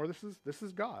talking anymore. This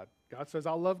is God. God says,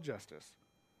 I love justice,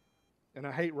 and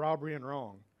I hate robbery and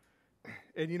wrong.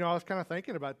 And, I was kind of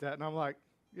thinking about that, and I'm like,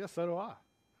 yeah, so do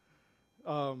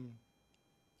I.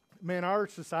 Man, our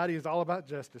society is all about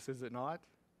justice, is it not?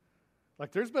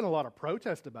 Like, there's been a lot of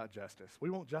protest about justice. We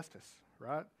want justice,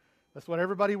 right? That's what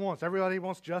everybody wants. Everybody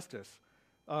wants justice.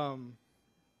 Until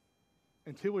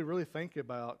we really think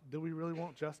about, do we really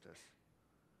want justice?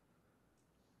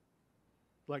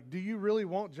 Like, do you really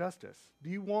want justice? Do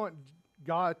you want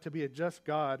God to be a just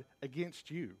God against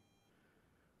you?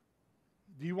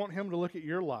 Do you want him to look at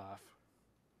your life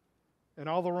and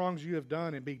all the wrongs you have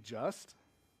done and be just?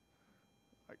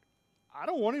 Like, I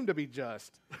don't want him to be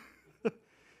just.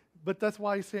 But that's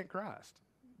why he sent Christ,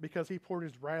 because he poured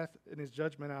his wrath and his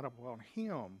judgment out upon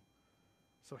him.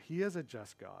 So he is a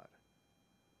just God.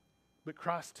 But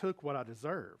Christ took what I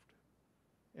deserved.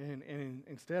 And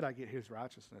instead I get his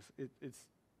righteousness.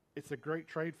 It's a great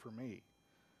trade for me.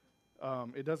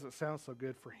 It doesn't sound so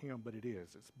good for him, but it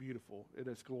is. It's beautiful. It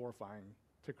is glorifying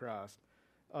to Christ.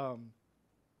 So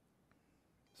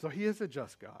he is a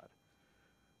just God.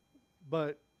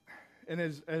 And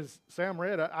as Sam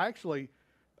read, I actually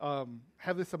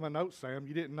have this in my notes, Sam.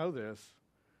 You didn't know this.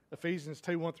 Ephesians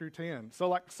 2, 1 through 10. So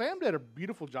like Sam did a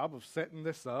beautiful job of setting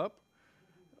this up.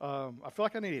 I feel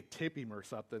like I need to tip him or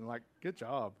something. Like, good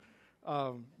job.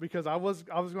 Because I was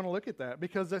going to look at that,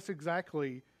 because that's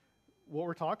exactly what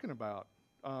we're talking about.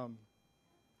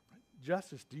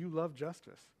 Justice. Do you love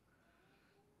justice?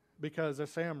 Because as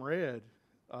Sam read,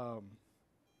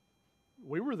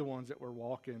 we were the ones that were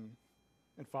walking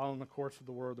and following the course of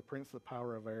the world, the prince of the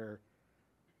power of air,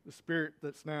 the spirit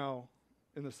that's now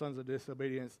in the sons of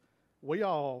disobedience. We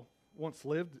all once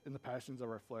lived in the passions of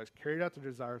our flesh, carried out the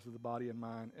desires of the body and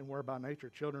mind, and were by nature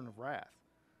children of wrath.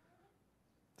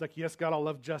 It's like, yes, God, I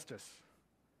love justice,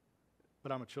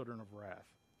 but I'm a children of wrath.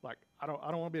 Like, I don't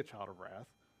want to be a child of wrath.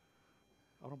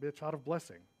 I want to be a child of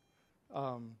blessing.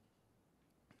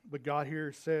 But God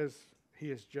here says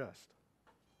he is just.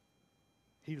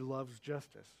 He loves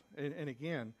justice. And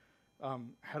again,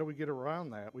 how do we get around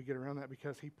that? We get around that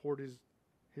because he poured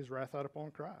his wrath out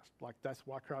upon Christ. Like, that's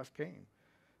why Christ came.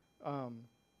 And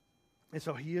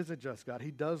so he is a just God. He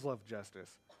does love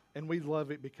justice. And we love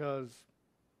it because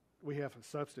we have a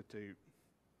substitute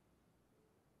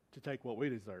to take what we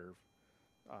deserve.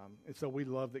 And so we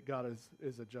love that God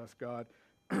is a just God.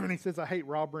 And he says, I hate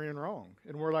robbery and wrong.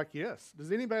 And we're like, yes.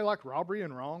 Does anybody like robbery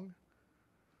and wrong?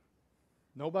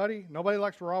 Nobody? Nobody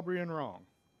likes robbery and wrong.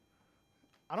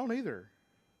 I don't either.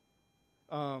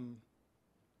 Have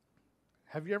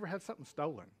you ever had something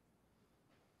stolen?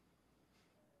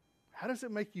 How does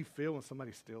it make you feel when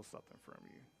somebody steals something from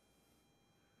you?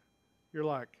 You're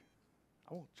like,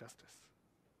 I want justice,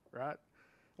 right?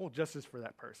 I want justice for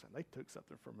that person. They took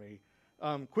something from me.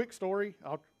 Quick story.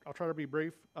 I'll try to be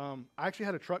brief. I actually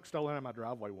had a truck stolen out of my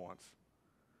driveway once.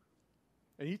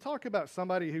 And you talk about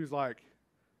somebody who's like,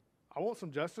 I want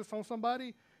some justice on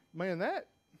somebody. Man,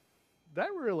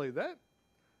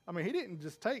 he didn't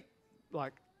just take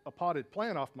like a potted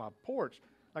plant off my porch.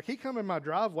 Like, he come in my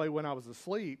driveway when I was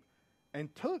asleep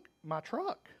and took my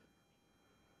truck.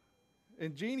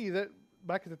 And Jeannie, that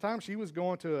back at the time, she was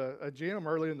going to a gym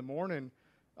early in the morning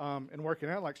and working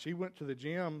out. Like, she went to the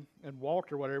gym and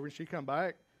walked or whatever, and she come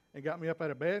back and got me up out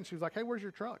of bed, and she was like, hey, where's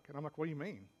your truck? And I'm like, what do you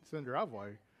mean? It's in the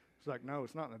driveway. She's like, no,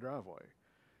 it's not in the driveway.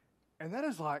 And that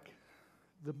is like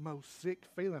the most sick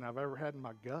feeling I've ever had in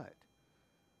my gut,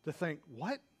 to think,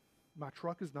 what? My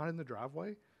truck is not in the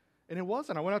driveway? And it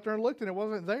wasn't. I went out there and looked, and it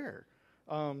wasn't there.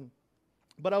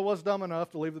 But I was dumb enough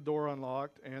to leave the door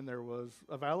unlocked, and there was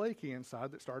a valet key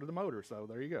inside that started the motor. So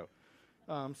there you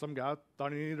go. Some guy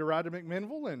thought he needed to ride to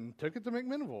McMinnville and took it to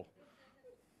McMinnville.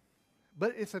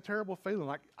 But it's a terrible feeling.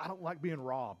 Like, I don't like being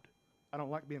robbed. I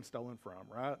don't like being stolen from,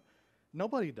 right?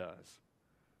 Nobody does.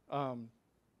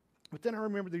 But then I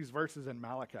remember these verses in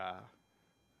Malachi.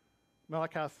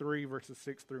 Malachi 3, verses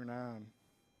 6 through 9.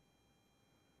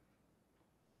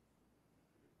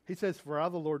 He says, for I,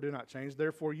 the Lord, do not change.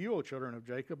 Therefore you, O children of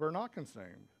Jacob, are not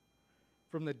consumed.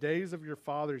 From the days of your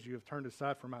fathers you have turned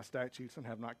aside from my statutes and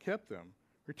have not kept them.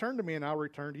 Return to me, and I will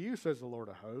return to you, says the Lord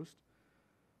of hosts.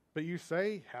 But you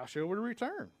say, how shall we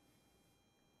return?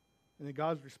 And then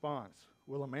God's response,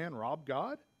 will a man rob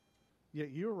God?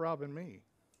 Yet you are robbing me.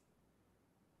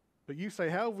 But you say,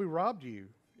 how have we robbed you?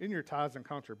 In your tithes and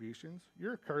contributions,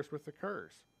 you're cursed with the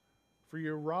curse, for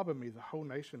you're robbing me, the whole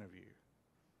nation of you.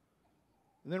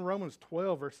 And then Romans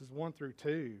 12, verses 1 through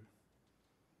 2.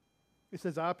 It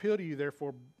says, I appeal to you,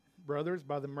 therefore, brothers,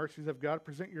 by the mercies of God,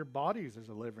 present your bodies as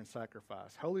a living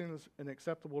sacrifice, holy and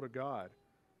acceptable to God,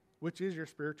 which is your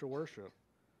spiritual worship.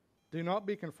 Do not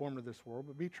be conformed to this world,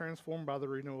 but be transformed by the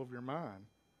renewal of your mind,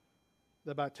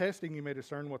 that by testing you may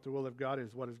discern what the will of God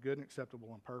is, what is good and acceptable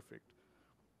and perfect.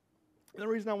 And the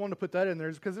reason I wanted to put that in there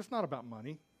is because it's not about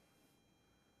money.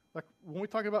 Like, when we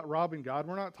talk about robbing God,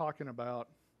 we're not talking about,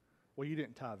 well, you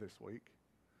didn't tithe this week,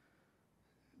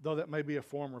 though that may be a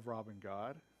form of robbing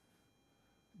God.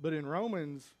 But in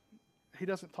Romans, he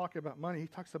doesn't talk about money. He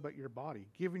talks about your body,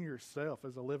 giving yourself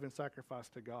as a living sacrifice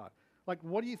to God. Like,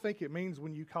 what do you think it means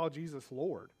when you call Jesus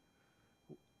Lord?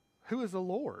 Who is a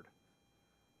Lord?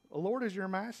 A Lord is your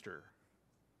master.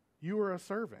 You are a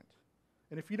servant.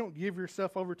 And if you don't give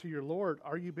yourself over to your Lord,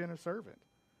 are you being a servant?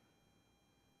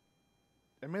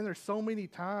 And man, there's so many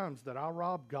times that I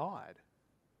rob God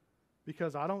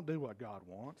because I don't do what God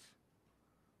wants.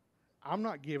 I'm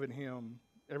not giving him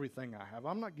everything I have.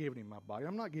 I'm not giving him my body.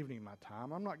 I'm not giving him my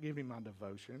time. I'm not giving him my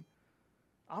devotion.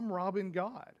 I'm robbing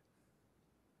God.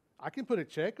 I can put a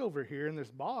check over here in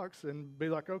this box and be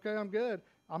like, okay, I'm good.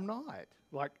 I'm not.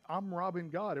 Like, I'm robbing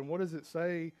God. And what does it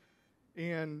say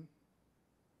in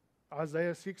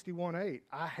Isaiah 61:8?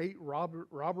 I hate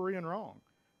robbery and wrong.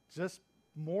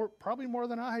 Probably more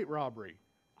than I hate robbery.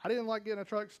 I didn't like getting a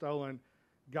truck stolen.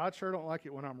 God sure don't like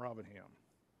it when I'm robbing him.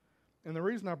 And the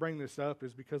reason I bring this up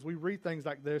is because we read things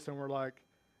like this and we're like,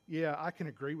 yeah, I can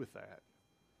agree with that.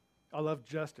 I love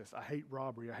justice. I hate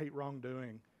robbery. I hate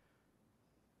wrongdoing.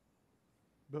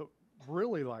 But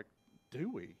really, like, do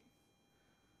we?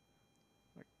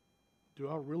 Like, do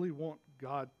I really want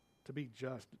God to be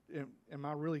just? Am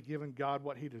I really giving God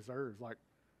what he deserves? Like,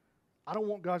 I don't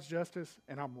want God's justice,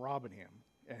 and I'm robbing him.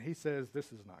 And he says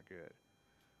this is not good.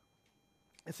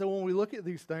 And so when we look at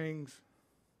these things,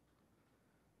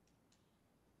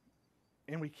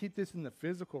 and we keep this in the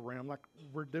physical realm, like,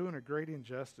 we're doing a great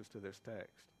injustice to this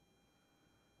text.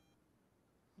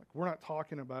 Like, we're not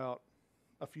talking about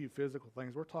a few physical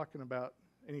things. We're talking about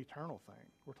an eternal thing.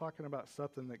 We're talking about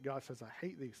something that God says, I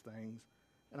hate these things,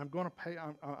 and I'm going to pay.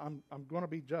 I'm going to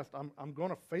be just. I'm going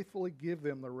to faithfully give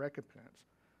them the recompense.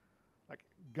 Like,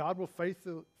 God will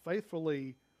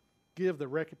faithfully give the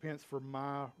recompense for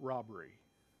my robbery,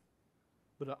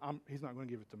 but he's not going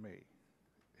to give it to me.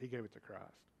 He gave it to Christ.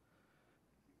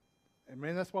 And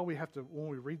man, that's why we have to, when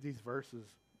we read these verses,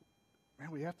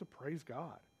 man, we have to praise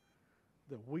God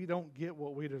that we don't get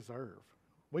what we deserve.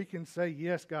 We can say,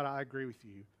 yes, God, I agree with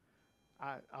you.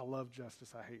 I love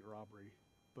justice. I hate robbery.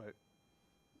 But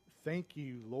thank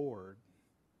you, Lord,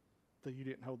 that you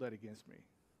didn't hold that against me.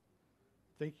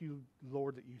 Thank you,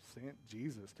 Lord, that you sent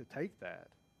Jesus to take that.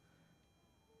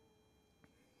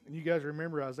 And you guys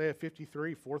remember Isaiah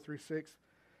 53, 4 through 6.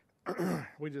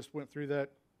 We just went through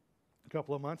that a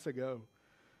couple of months ago.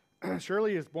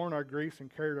 Surely he has borne our griefs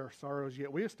and carried our sorrows,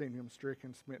 yet we esteem him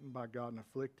stricken, smitten by God, and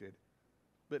afflicted.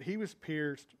 But he was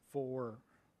pierced for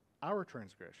our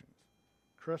transgressions,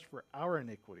 crushed for our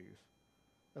iniquities.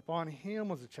 Upon him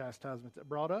was the chastisement that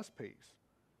brought us peace,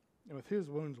 and with his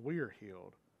wounds we are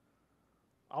healed.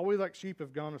 All we like sheep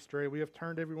have gone astray. We have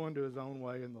turned everyone to his own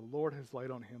way, and the Lord has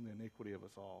laid on him the iniquity of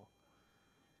us all.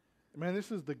 Man,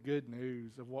 this is the good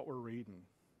news of what we're reading.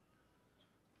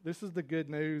 This is the good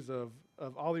news of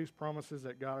all these promises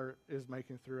that God is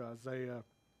making through Isaiah,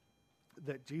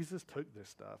 that Jesus took this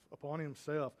stuff upon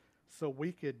himself so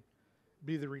we could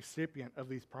be the recipient of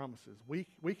these promises. We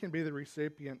can be the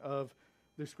recipient of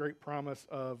this great promise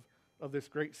of this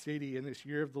great city and this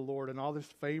year of the Lord and all this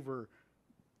favor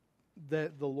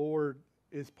that the Lord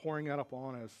is pouring out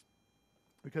upon us,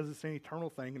 because it's an eternal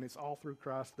thing and it's all through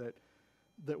Christ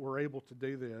that we're able to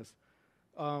do this.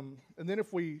 And then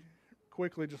if we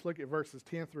quickly just look at verses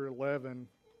 10 through 11,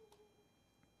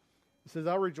 it says,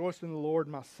 I rejoice in the Lord,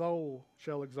 my soul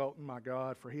shall exult in my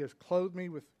God, for he has clothed me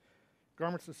with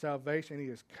garments of salvation, he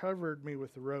has covered me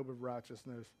with the robe of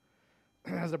righteousness.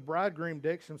 As a bridegroom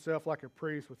decks himself like a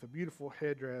priest with a beautiful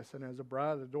headdress, and as a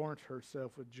bride adorns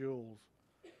herself with jewels.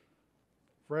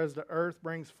 For as the earth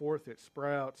brings forth its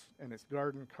sprouts, and its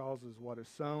garden causes what is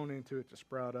sown into it to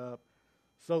sprout up,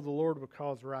 so the Lord will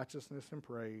cause righteousness and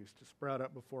praise to sprout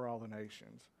up before all the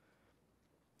nations.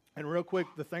 And real quick,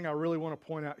 the thing I really want to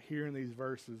point out here in these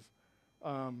verses,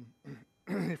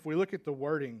 if we look at the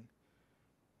wording,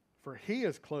 for he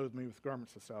has clothed me with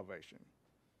garments of salvation.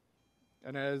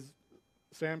 And as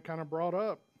Sam kind of brought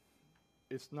up,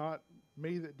 it's not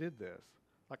me that did this.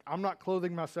 Like, I'm not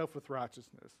clothing myself with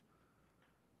righteousness.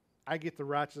 I get the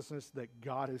righteousness that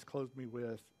God has clothed me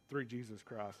with through Jesus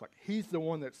Christ. Like, he's the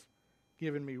one that's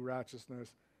given me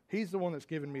righteousness. He's the one that's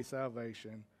given me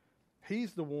salvation.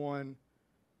 He's the one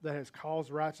that has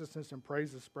caused righteousness and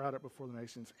praise to sprout up before the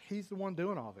nations. He's the one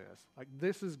doing all this. Like,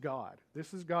 this is God.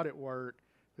 This is God at work.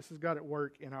 This is God at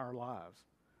work in our lives.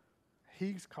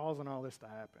 He's causing all this to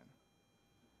happen.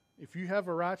 If you have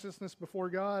a righteousness before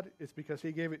God, it's because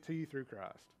he gave it to you through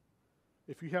Christ.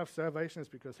 If you have salvation, it's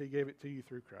because he gave it to you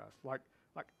through Christ. Like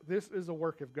this is a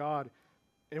work of God,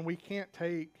 and we can't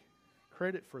take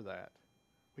credit for that.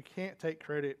 We can't take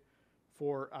credit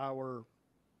for our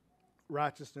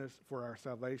righteousness, for our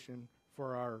salvation,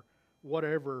 for our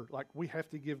whatever. Like, we have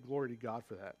to give glory to God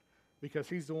for that because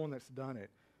he's the one that's done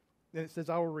it. And it says,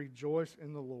 I will rejoice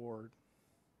in the Lord.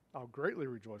 I'll greatly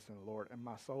rejoice in the Lord, and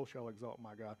my soul shall exalt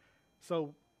my God.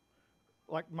 So,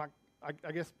 like,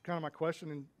 I guess kind of my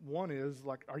question in one is,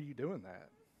 like, are you doing that?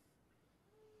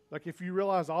 Like, if you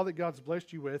realize all that God's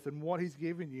blessed you with and what he's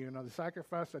given you and the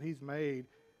sacrifice that he's made,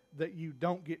 that you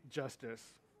don't get justice,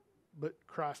 but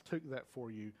Christ took that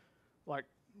for you. Like,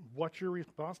 what's your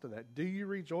response to that? Do you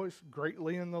rejoice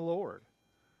greatly in the Lord?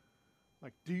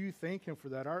 Like, do you thank him for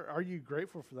that? Are you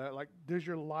grateful for that? Like, does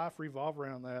your life revolve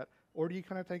around that? Or do you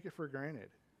kind of take it for granted?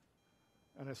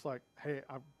 And it's like, hey,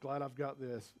 I'm glad I've got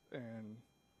this, and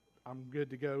I'm good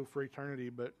to go for eternity,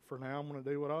 but for now I'm going to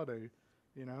do what I do,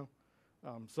 you know?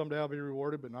 Someday I'll be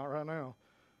rewarded, but not right now.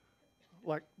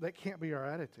 Like, that can't be our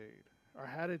attitude. Our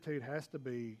attitude has to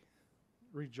be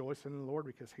rejoicing in the Lord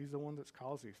because he's the one that's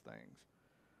caused these things.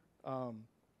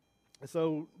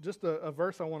 So just a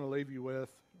verse I want to leave you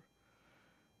with.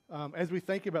 As we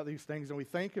think about these things and we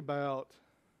think about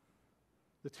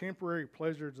the temporary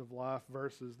pleasures of life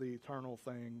versus the eternal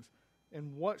things,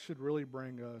 and what should really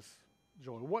bring us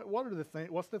joy.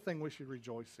 What's the thing we should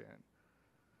rejoice in?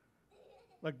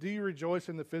 Like, do you rejoice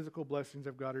in the physical blessings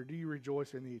of God, or do you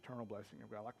rejoice in the eternal blessing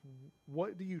of God? Like,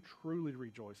 what do you truly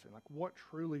rejoice in? Like, what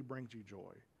truly brings you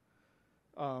joy?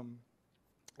 And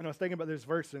I was thinking about this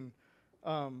verse, and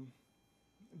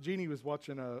Jeannie was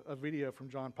watching a video from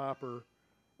John Piper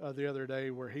the other day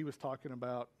where he was talking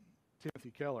about Timothy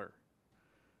Keller.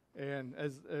 And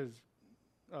as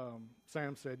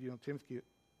Sam said, you know, Timothy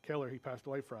Keller, he passed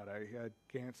away Friday. He had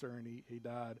cancer, and he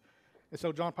died. And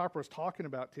so John Piper was talking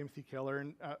about Timothy Keller,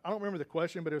 and I don't remember the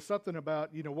question, but it was something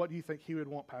about, you know, what do you think he would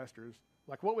want pastors?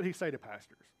 Like, what would he say to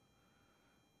pastors?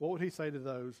 What would he say to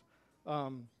those?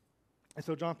 And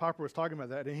so John Piper was talking about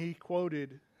that, and he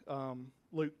quoted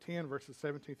Luke 10, verses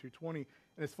 17 through 20.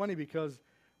 And it's funny because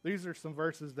these are some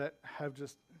verses that have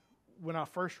just, when I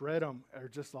first read them, are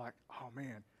just like, oh,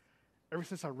 man. Ever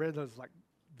since I read those, like,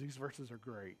 these verses are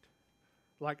great.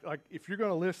 Like if you're going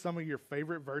to list some of your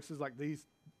favorite verses, like these,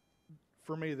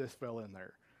 for me, this fell in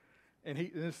there. And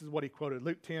this is what he quoted,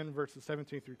 Luke 10, verses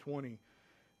 17 through 20.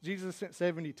 Jesus sent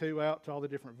 72 out to all the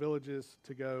different villages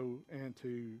to go and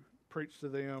to preach to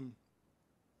them.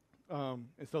 And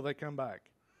so they come back,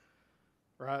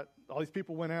 right? All these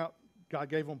people went out. God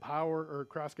gave them power, or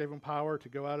Christ gave them power to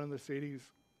go out in the cities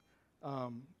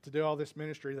to do all this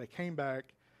ministry. They came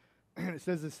back, and it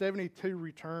says the 72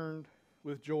 returned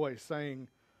with joy, saying,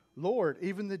 Lord,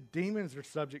 even the demons are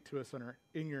subject to us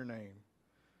in your name.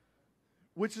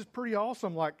 Which is pretty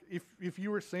awesome. Like, if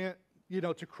you were sent, you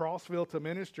know, to Crossville to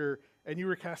minister, and you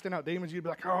were casting out demons, you'd be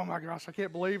like, oh my gosh, I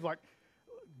can't believe, like,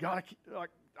 God,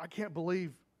 I can't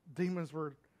believe demons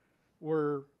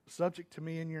were subject to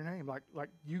me in your name. Like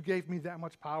you gave me that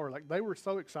much power. Like, they were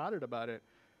so excited about it.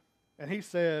 And he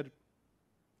said,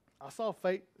 I saw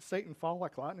Satan fall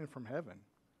like lightning from heaven.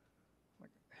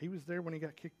 Like, he was there when he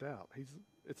got kicked out.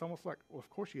 It's almost like, well, of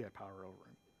course you had power over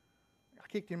him. I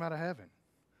kicked him out of heaven.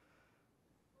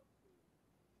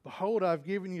 Behold, I've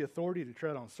given you authority to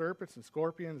tread on serpents and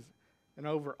scorpions and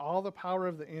over all the power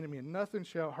of the enemy, and nothing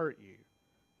shall hurt you.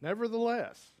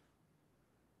 Nevertheless,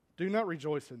 do not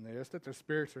rejoice in this, that the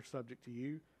spirits are subject to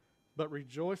you, but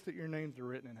rejoice that your names are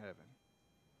written in heaven.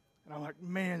 And I'm like,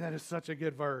 man, that is such a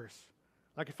good verse.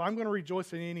 Like, if I'm going to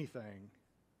rejoice in anything,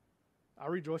 I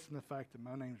rejoice in the fact that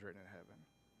my name's written in heaven.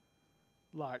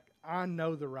 Like, I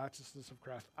know the righteousness of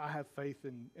Christ. I have faith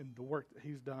in the work that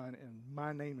he's done, and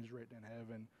my name is written in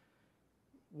heaven.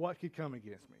 What could come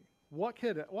against me? What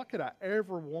could I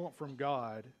ever want from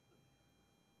God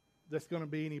that's going to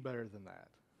be any better than that?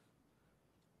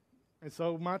 And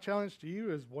so my challenge to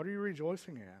you is, what are you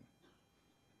rejoicing in?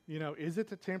 You know, is it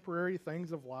the temporary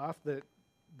things of life that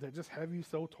just have you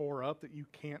so tore up that you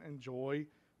can't enjoy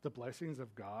the blessings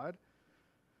of God?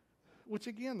 Which,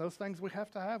 again, those things, we have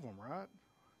to have them, right?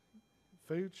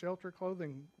 Food, shelter,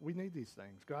 clothing, we need these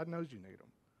things. God knows you need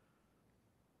them.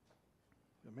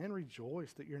 But man,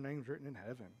 rejoice that your name's written in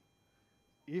heaven.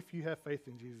 If you have faith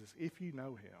in Jesus, if you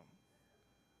know him,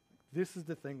 this is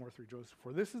the thing worth rejoicing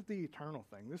for. This is the eternal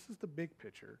thing. This is the big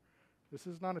picture. This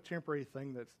is not a temporary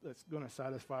thing that's going to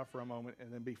satisfy for a moment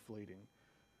and then be fleeting.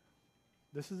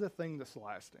 This is a thing that's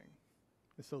lasting.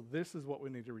 And so this is what we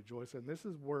need to rejoice in. This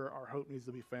is where our hope needs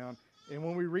to be found. And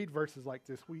when we read verses like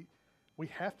this, we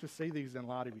have to see these in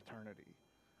light of eternity.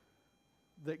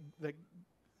 That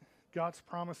God's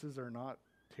promises are not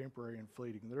temporary and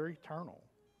fleeting. They're eternal.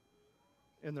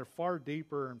 And they're far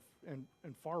deeper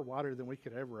and far wider than we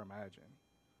could ever imagine.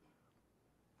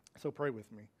 So pray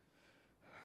with me.